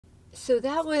So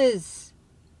that was,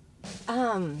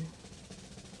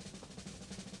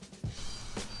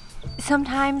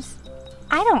 sometimes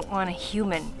I don't want a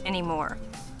human anymore.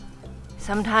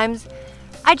 Sometimes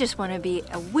I just want to be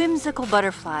a whimsical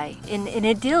butterfly in an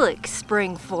idyllic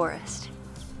spring forest.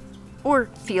 Or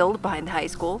field behind the high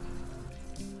school.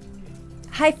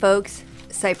 Hi folks,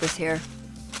 Cypress here.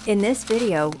 In this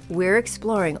video, we're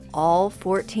exploring all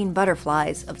 14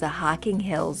 butterflies of the Hocking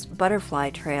Hills Butterfly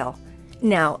Trail.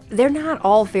 Now, they're not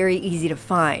all very easy to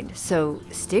find, so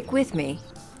stick with me.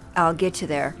 I'll get you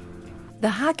there. The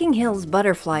Hocking Hills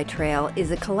Butterfly Trail is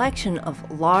a collection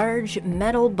of large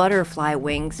metal butterfly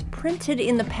wings printed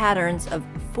in the patterns of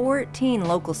 14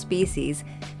 local species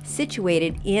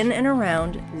situated in and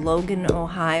around Logan,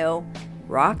 Ohio,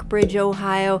 Rockbridge,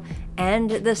 Ohio,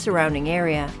 and the surrounding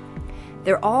area.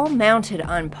 They're all mounted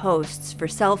on posts for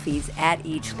selfies at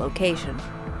each location.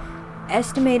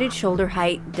 Estimated shoulder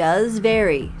height does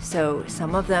vary, so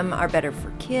some of them are better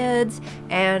for kids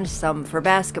and some for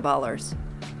basketballers.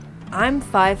 I'm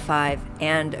 5'5",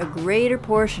 and a greater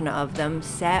portion of them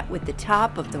sat with the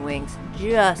top of the wings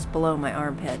just below my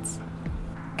armpits.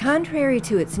 Contrary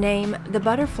to its name, the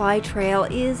butterfly trail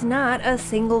is not a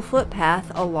single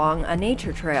footpath along a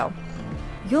nature trail.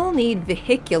 You'll need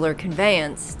vehicular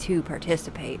conveyance to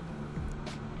participate.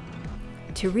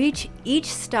 To reach each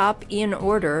stop in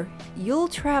order, you'll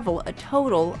travel a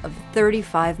total of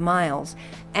 35 miles,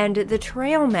 and the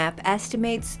trail map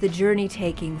estimates the journey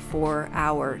taking 4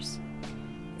 hours.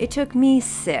 It took me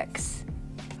 6.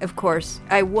 Of course,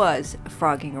 I was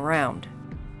frogging around.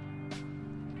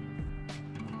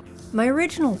 My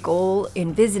original goal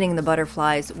in visiting the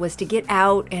butterflies was to get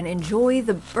out and enjoy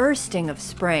the bursting of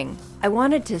spring. I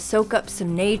wanted to soak up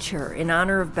some nature in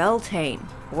honor of Beltane,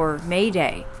 or May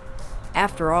Day.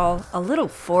 After all, a little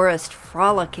forest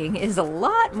frolicking is a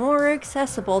lot more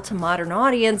accessible to modern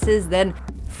audiences than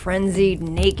frenzied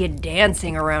naked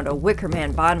dancing around a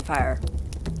Wickerman bonfire.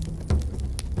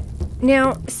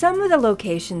 Now, some of the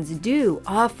locations do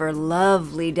offer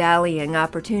lovely dallying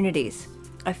opportunities.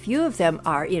 A few of them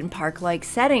are in park-like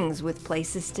settings with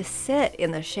places to sit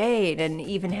in the shade and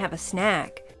even have a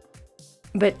snack.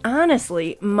 But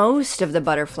honestly, most of the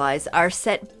butterflies are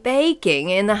set baking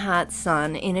in the hot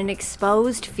sun in an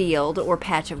exposed field or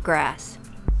patch of grass.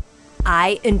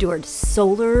 I endured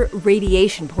solar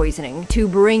radiation poisoning to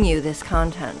bring you this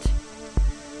content.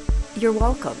 You're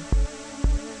welcome.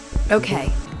 Okay,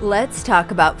 let's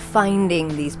talk about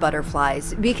finding these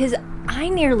butterflies, because I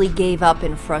nearly gave up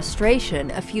in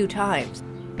frustration a few times.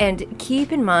 And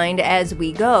keep in mind as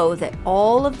we go that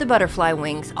all of the butterfly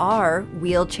wings are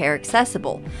wheelchair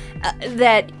accessible.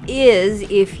 That is,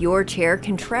 if your chair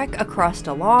can trek across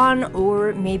a lawn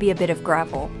or maybe a bit of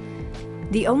gravel.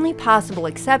 The only possible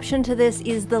exception to this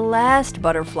is the last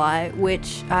butterfly,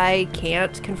 which I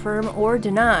can't confirm or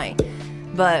deny,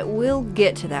 but we'll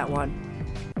get to that one.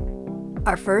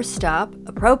 Our first stop,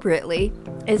 appropriately,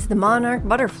 is the Monarch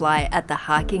butterfly at the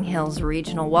Hocking Hills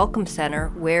Regional Welcome Center,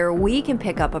 where we can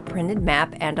pick up a printed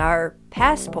map and our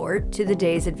passport to the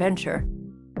day's adventure.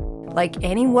 Like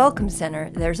any welcome center,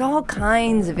 there's all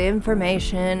kinds of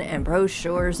information and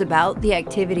brochures about the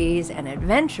activities and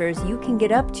adventures you can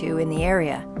get up to in the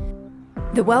area.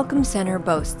 The Welcome Center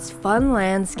boasts fun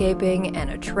landscaping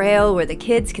and a trail where the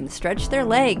kids can stretch their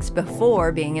legs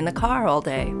before being in the car all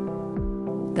day.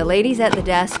 The ladies at the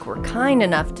desk were kind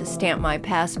enough to stamp my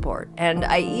passport, and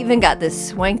I even got this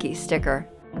swanky sticker.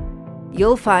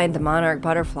 You'll find the Monarch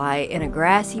butterfly in a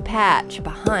grassy patch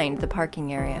behind the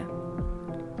parking area.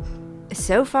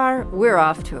 So far, we're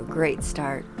off to a great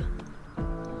start.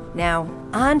 Now,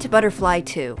 on to Butterfly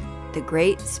 2, the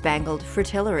Great Spangled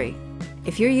Fritillary.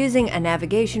 If you're using a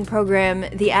navigation program,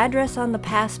 the address on the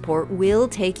passport will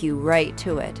take you right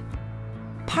to it.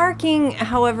 Parking,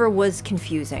 however, was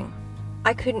confusing.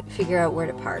 I couldn't figure out where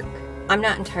to park. I'm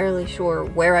not entirely sure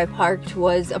where I parked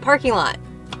was a parking lot.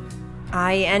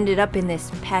 I ended up in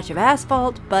this patch of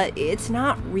asphalt, but it's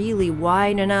not really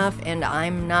wide enough, and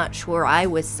I'm not sure I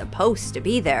was supposed to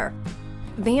be there.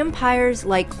 Vampires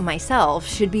like myself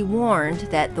should be warned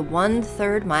that the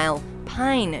 1/3 mile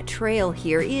pine trail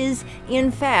here is,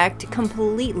 in fact,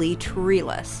 completely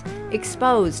treeless,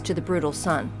 exposed to the brutal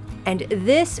sun. And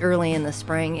this early in the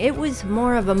spring, it was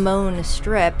more of a mown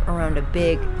strip around a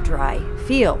big, dry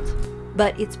field.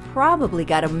 But it's probably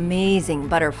got amazing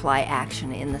butterfly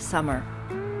action in the summer.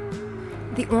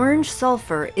 The Orange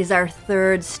Sulphur is our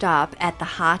third stop at the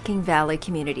Hocking Valley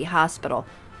Community Hospital,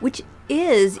 which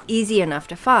is easy enough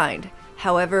to find.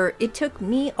 However, it took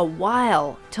me a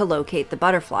while to locate the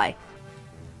butterfly.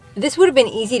 This would have been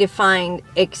easy to find,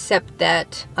 except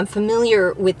that I'm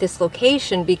familiar with this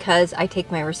location because I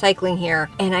take my recycling here,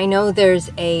 and I know there's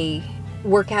a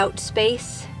workout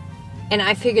space, and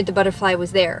I figured the butterfly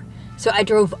was there. So I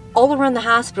drove all around the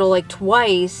hospital like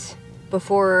twice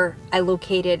before I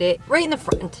located it right in the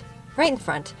front. Right in the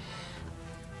front.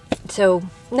 So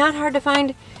not hard to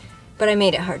find, but I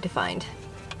made it hard to find.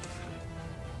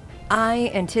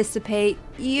 I anticipate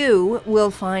you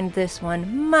will find this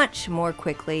one much more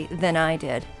quickly than I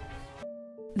did.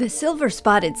 The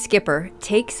silver-spotted skipper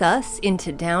takes us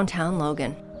into downtown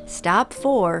Logan. Stop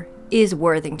 4 is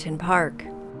Worthington Park.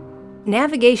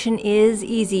 Navigation is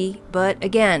easy, but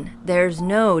again, there's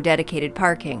no dedicated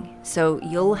parking, so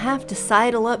you'll have to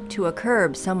sidle up to a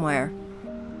curb somewhere.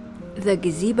 The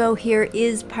gazebo here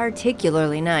is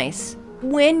particularly nice,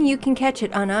 when you can catch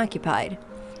it unoccupied.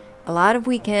 A lot of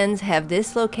weekends have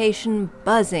this location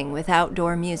buzzing with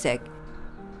outdoor music.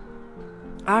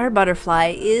 Our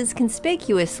butterfly is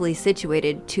conspicuously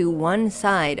situated to one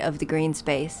side of the green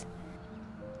space.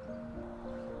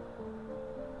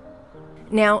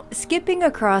 Now, skipping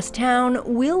across town,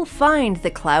 we'll find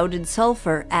the Clouded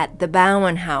Sulphur at the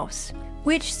Bowen House,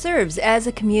 which serves as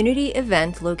a community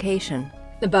event location.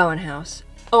 The Bowen House.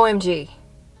 OMG.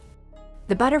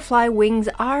 The butterfly wings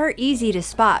are easy to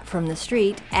spot from the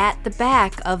street at the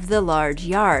back of the large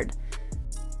yard.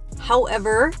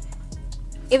 However,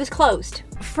 it was closed.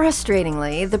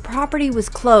 Frustratingly, the property was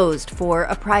closed for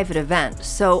a private event,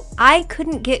 so I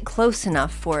couldn't get close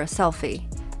enough for a selfie.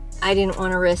 I didn't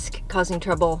want to risk causing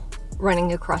trouble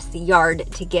running across the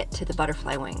yard to get to the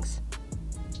butterfly wings.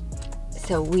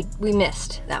 So we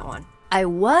missed that one. I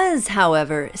was,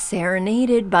 however,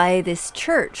 serenaded by this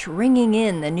church ringing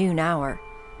in the noon hour.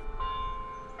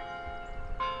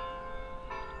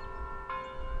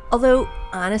 Although,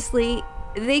 honestly,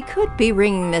 they could be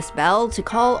ringing this bell to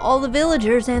call all the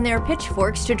villagers and their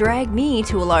pitchforks to drag me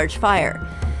to a large fire.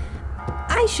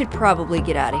 I should probably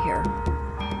get out of here.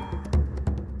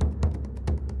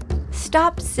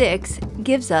 Stop 6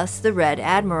 gives us the Red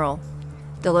Admiral.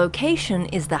 The location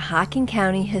is the Hocking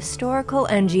County Historical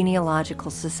and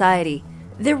Genealogical Society.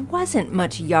 There wasn't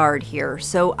much yard here,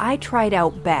 so I tried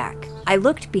out back. I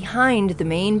looked behind the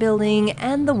main building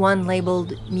and the one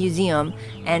labeled Museum,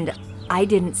 and I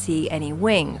didn't see any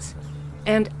wings.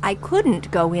 And I couldn't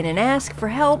go in and ask for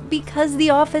help because the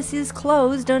office is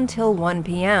closed until 1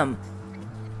 p.m.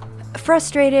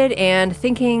 Frustrated and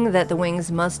thinking that the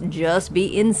wings must just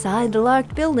be inside the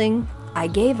locked building, I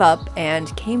gave up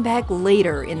and came back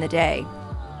later in the day.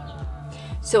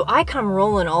 So I come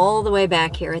rolling all the way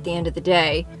back here at the end of the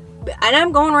day, and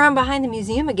I'm going around behind the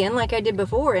museum again like I did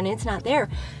before, and it's not there.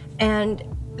 And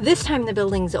this time the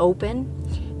building's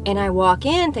open, and I walk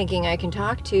in thinking I can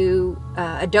talk to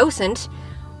a docent,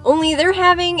 only they're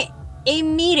having a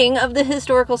meeting of the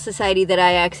Historical Society that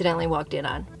I accidentally walked in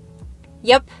on.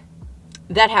 Yep,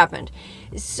 that happened.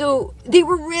 So they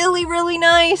were really, really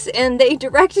nice, and they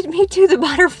directed me to the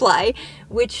butterfly,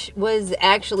 which was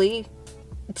actually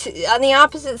on the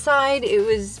opposite side. It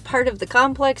was part of the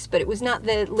complex, but it was not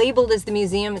labeled as the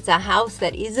museum. It's a house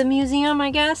that is a museum,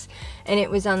 I guess, and it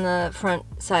was on the front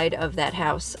side of that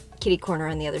house, kitty corner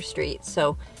on the other street.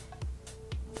 So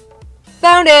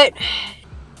found it.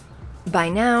 By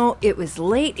now, it was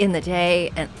late in the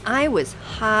day, and I was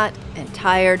hot and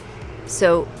tired,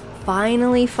 so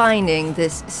finally finding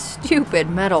this stupid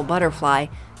metal butterfly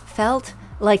felt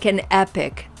like an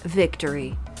epic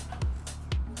victory.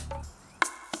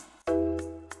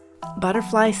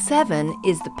 Butterfly 7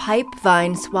 is the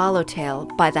Pipevine Swallowtail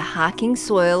by the Hocking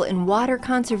Soil and Water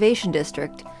Conservation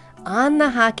District on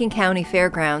the Hocking County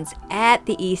Fairgrounds at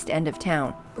the east end of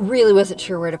town. Really wasn't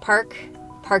sure where to park.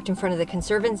 Parked in front of the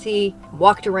Conservancy,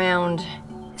 walked around.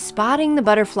 Spotting the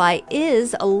butterfly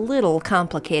is a little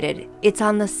complicated. It's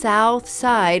on the south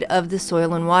side of the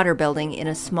Soil and Water building in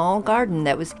a small garden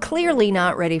that was clearly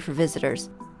not ready for visitors.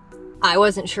 I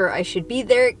wasn't sure I should be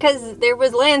there because there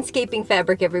was landscaping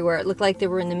fabric everywhere. It looked like they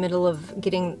were in the middle of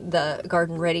getting the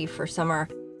garden ready for summer.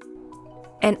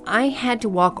 And I had to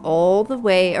walk all the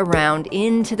way around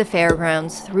into the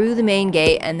fairgrounds through the main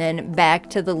gate and then back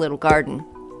to the little garden.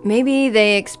 Maybe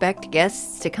they expect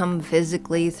guests to come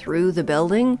physically through the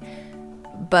building,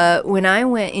 but when I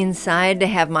went inside to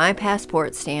have my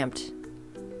passport stamped,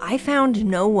 I found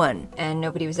no one. And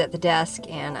nobody was at the desk,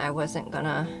 and I wasn't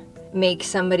gonna make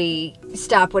somebody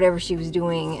stop whatever she was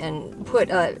doing and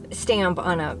put a stamp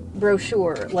on a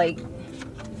brochure like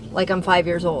I'm 5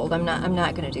 years old. I'm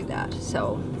not gonna do that.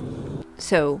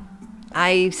 So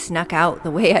I snuck out the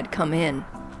way I'd come in.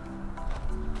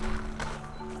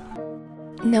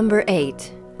 Number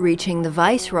 8, reaching the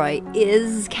Viceroy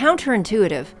is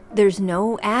counterintuitive. There's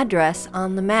no address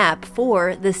on the map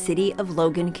for the City of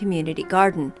Logan Community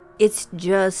Garden. It's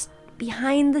just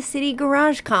behind the city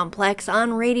garage complex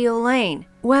on Radio Lane.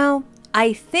 Well,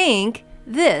 I think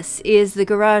this is the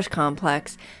garage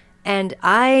complex, and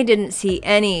I didn't see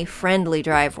any friendly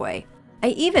driveway. I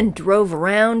even drove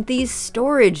around these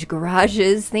storage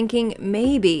garages thinking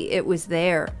maybe it was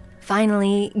there.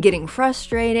 Finally, getting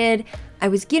frustrated, I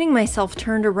was getting myself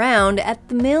turned around at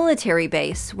the military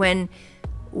base when,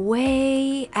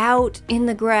 way out in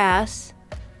the grass,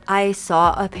 I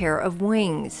saw a pair of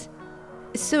wings.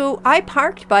 So I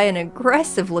parked by an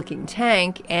aggressive-looking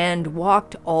tank and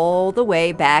walked all the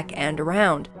way back and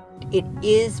around. It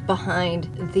is behind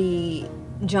the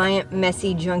giant,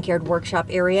 messy junkyard workshop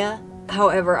area.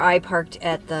 However, I parked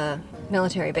at the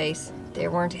military base.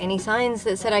 There weren't any signs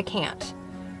that said I can't.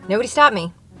 Nobody stopped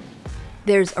me.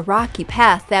 There's a rocky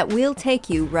path that will take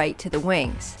you right to the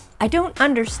wings. I don't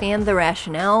understand the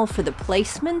rationale for the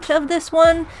placement of this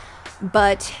one,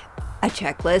 but a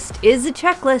checklist is a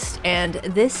checklist, and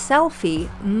this selfie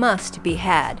must be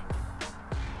had.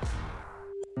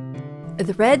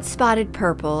 The red spotted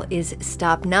purple is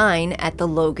stop 9 at the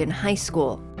Logan High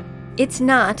School. It's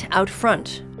not out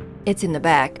front. It's in the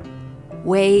back.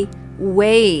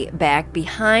 Way back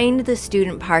behind the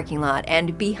student parking lot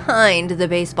and behind the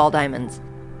baseball diamonds.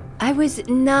 I was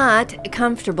not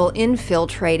comfortable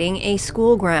infiltrating a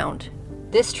school ground.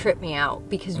 This tripped me out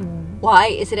because why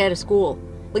is it at a school?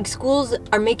 Like, schools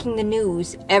are making the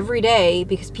news every day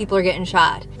because people are getting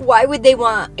shot. Why would they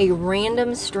want a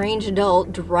random strange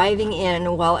adult driving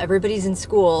in while everybody's in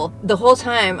school? The whole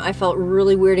time I felt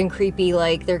really weird and creepy,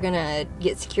 like they're gonna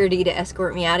get security to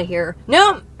escort me out of here.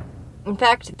 No! In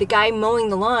fact, the guy mowing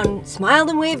the lawn smiled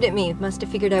and waved at me. Must have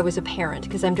figured I was a parent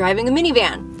because I'm driving a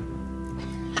minivan.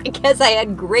 I guess I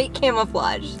had great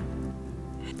camouflage.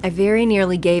 I very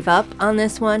nearly gave up on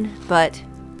this one, but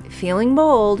feeling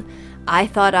bold, I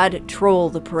thought I'd troll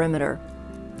the perimeter.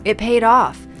 It paid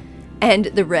off, and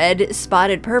the red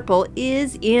spotted purple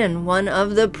is in one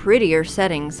of the prettier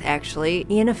settings, actually,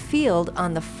 in a field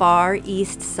on the far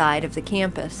east side of the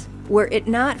campus. Were it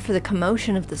not for the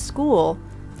commotion of the school,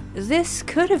 this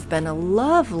could have been a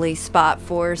lovely spot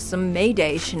for some May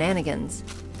Day shenanigans.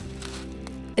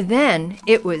 Then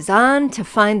it was on to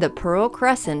find the Pearl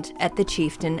Crescent at the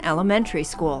Chieftain Elementary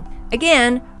School.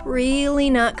 Again, really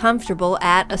not comfortable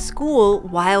at a school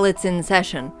while it's in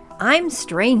session. I'm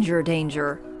stranger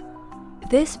danger.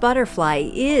 This butterfly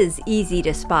is easy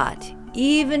to spot,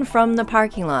 even from the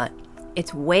parking lot.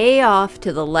 It's way off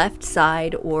to the left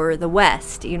side or the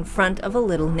west in front of a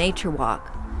little nature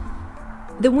walk.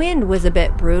 The wind was a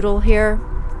bit brutal here.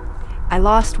 I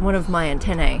lost one of my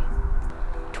antennae.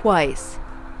 Twice.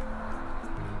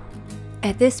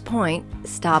 At this point,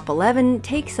 stop 11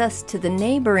 takes us to the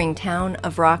neighboring town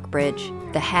of Rockbridge.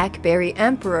 The Hackberry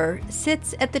Emperor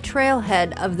sits at the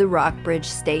trailhead of the Rockbridge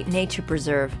State Nature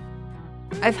Preserve.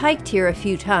 I've hiked here a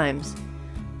few times.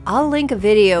 I'll link a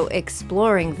video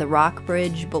exploring the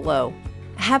Rockbridge below.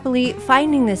 Happily,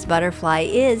 finding this butterfly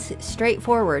is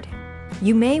straightforward.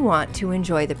 You may want to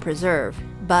enjoy the preserve,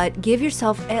 but give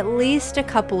yourself at least a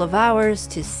couple of hours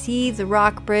to see the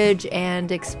Rockbridge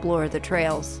and explore the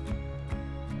trails.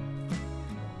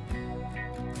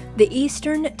 The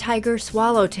Eastern Tiger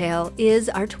Swallowtail is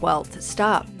our 12th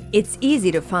stop. It's easy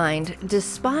to find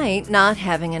despite not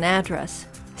having an address.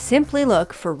 Simply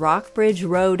look for Rockbridge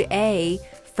Road A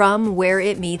from where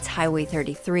it meets Highway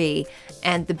 33,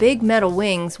 and the big metal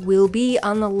wings will be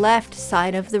on the left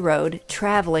side of the road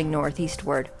traveling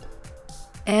northeastward.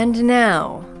 And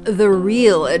now, the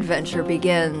real adventure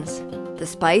begins. The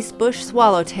Spicebush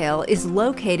Swallowtail is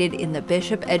located in the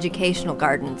Bishop Educational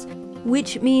Gardens,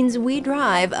 which means we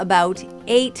drive about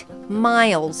 8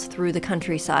 miles through the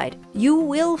countryside. You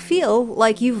will feel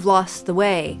like you've lost the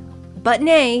way, but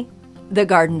nay, the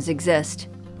gardens exist.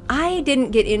 I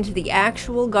didn't get into the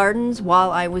actual gardens while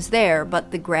I was there,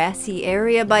 but the grassy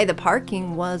area by the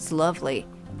parking was lovely.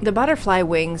 The butterfly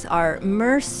wings are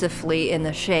mercifully in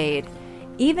the shade,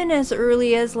 even as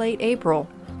early as late April.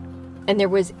 And there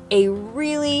was a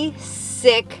really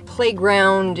sick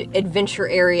playground adventure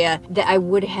area that I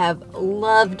would have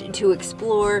loved to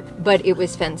explore, but it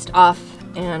was fenced off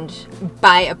and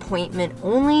by appointment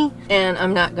only, and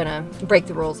I'm not gonna break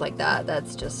the rules like that.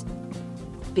 That's just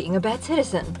being a bad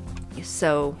citizen.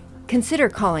 So consider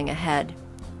calling ahead.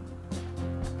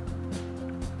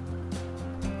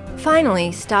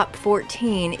 Finally, stop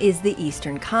 14 is the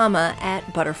Eastern Comma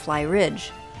at Butterfly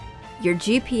Ridge. Your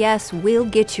GPS will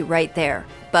get you right there,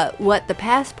 but what the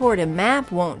passport and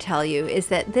map won't tell you is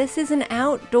that this is an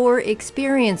outdoor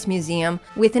experience museum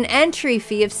with an entry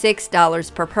fee of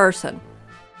 $6 per person.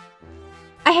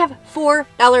 I have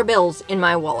 $4 bills in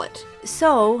my wallet.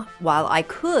 So, while I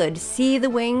could see the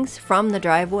wings from the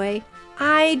driveway,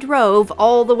 I drove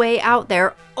all the way out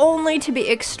there only to be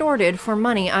extorted for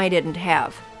money I didn't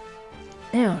have.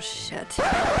 Oh, shit.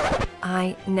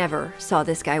 I never saw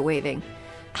this guy waving.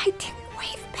 I didn't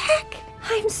wave back.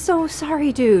 I'm so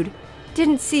sorry, dude.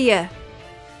 Didn't see ya.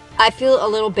 I feel a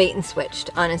little bait and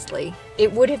switched, honestly.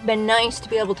 It would have been nice to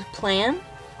be able to plan.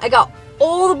 I got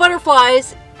all the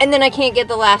butterflies, and then I can't get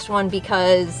the last one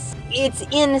because it's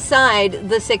inside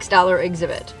the $6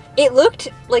 exhibit. It looked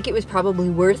like it was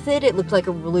probably worth it. It looked like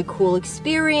a really cool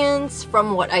experience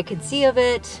from what I could see of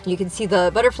it. You can see the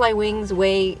butterfly wings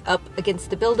way up against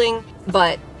the building.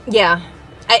 But yeah,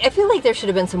 I feel like there should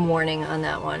have been some warning on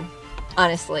that one.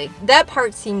 Honestly, that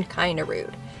part seemed kind of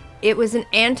rude. It was an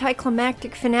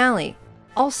anticlimactic finale.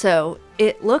 Also,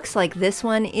 it looks like this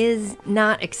one is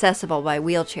not accessible by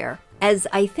wheelchair, as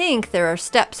I think there are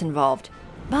steps involved.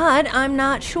 But I'm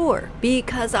not sure,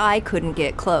 because I couldn't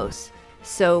get close.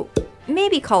 So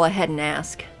maybe call ahead and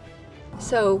ask.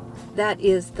 So that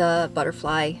is the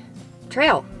butterfly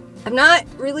trail. I'm not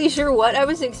really sure what I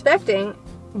was expecting,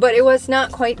 but it was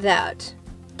not quite that.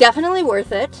 Definitely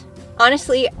worth it.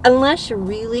 Honestly, unless you're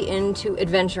really into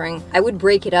adventuring, I would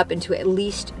break it up into at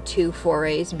least 2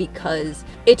 forays because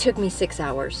it took me 6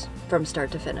 hours from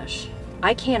start to finish.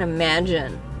 I can't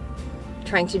imagine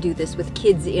trying to do this with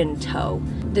kids in tow.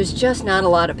 There's just not a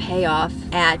lot of payoff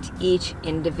at each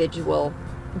individual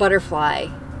butterfly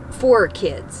for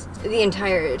kids. The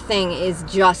entire thing is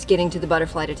just getting to the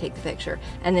butterfly to take the picture,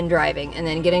 and then driving, and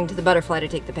then getting to the butterfly to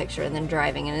take the picture, and then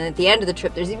driving, and then at the end of the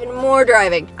trip there's even more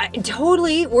driving.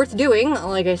 Totally worth doing,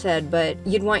 like I said, but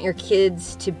you'd want your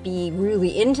kids to be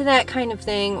really into that kind of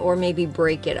thing, or maybe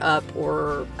break it up,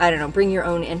 or I don't know, bring your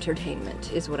own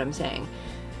entertainment is what I'm saying.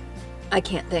 I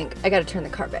can't think. I gotta turn the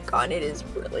car back on. It is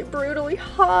really brutally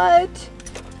hot.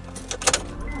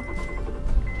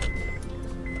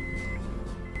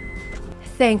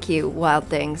 Thank you, Wild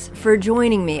Things, for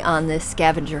joining me on this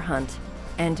scavenger hunt.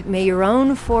 And may your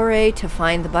own foray to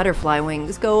find the butterfly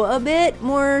wings go a bit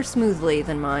more smoothly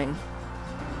than mine.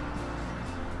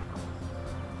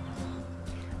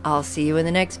 I'll see you in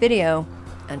the next video.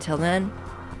 Until then,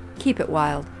 keep it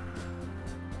wild.